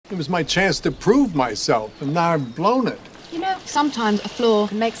It was my chance to prove myself, and now I've blown it. You know, sometimes a flaw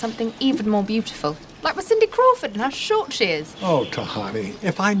can make something even more beautiful. Like with Cindy Crawford and how short she is. Oh, Tahani,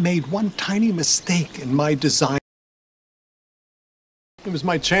 if I made one tiny mistake in my design, it was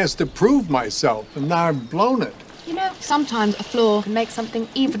my chance to prove myself, and now I've blown it. You know, sometimes a flaw can make something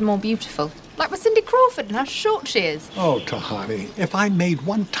even more beautiful. Like with Cindy Crawford and how short she is. Oh, Tahani, if I made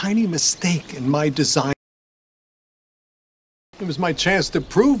one tiny mistake in my design, it was my chance to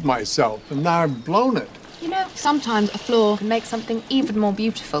prove myself, and now I've blown it. You know, sometimes a flaw can make something even more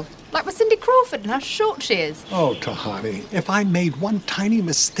beautiful. Like with Cindy Crawford and how short she is. Oh, Tahani, if I made one tiny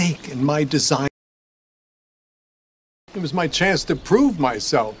mistake in my design, it was my chance to prove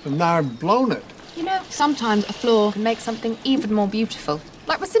myself, and now I've blown it. You know, sometimes a flaw can make something even more beautiful.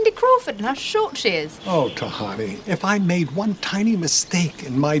 Like with Cindy Crawford and how short she is. Oh, Tahani, if I made one tiny mistake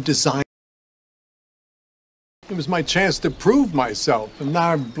in my design, it was my chance to prove myself, and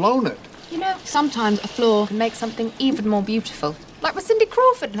now I've blown it. You know, sometimes a flaw can make something even more beautiful. Like with Cindy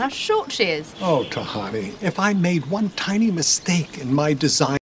Crawford and how short she is. Oh, Tahani, if I made one tiny mistake in my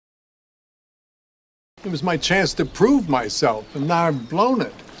design, it was my chance to prove myself, and now I've blown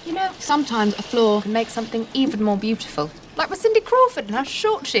it. You know, sometimes a flaw can make something even more beautiful. Like with Cindy Crawford and how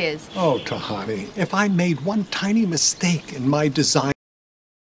short she is. Oh, Tahani, if I made one tiny mistake in my design,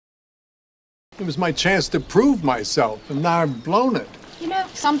 it was my chance to prove myself, and now I've blown it. You know,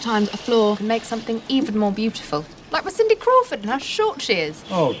 sometimes a flaw can make something even more beautiful. Like with Cindy Crawford and how short she is.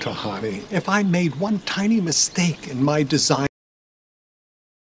 Oh, Tahani, if I made one tiny mistake in my design,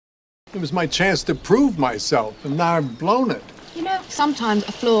 it was my chance to prove myself, and now I've blown it. You know, sometimes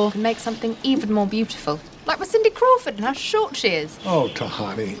a flaw can make something even more beautiful. Like with Cindy Crawford and how short she is. Oh,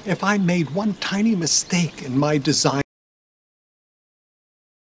 Tahani, if I made one tiny mistake in my design,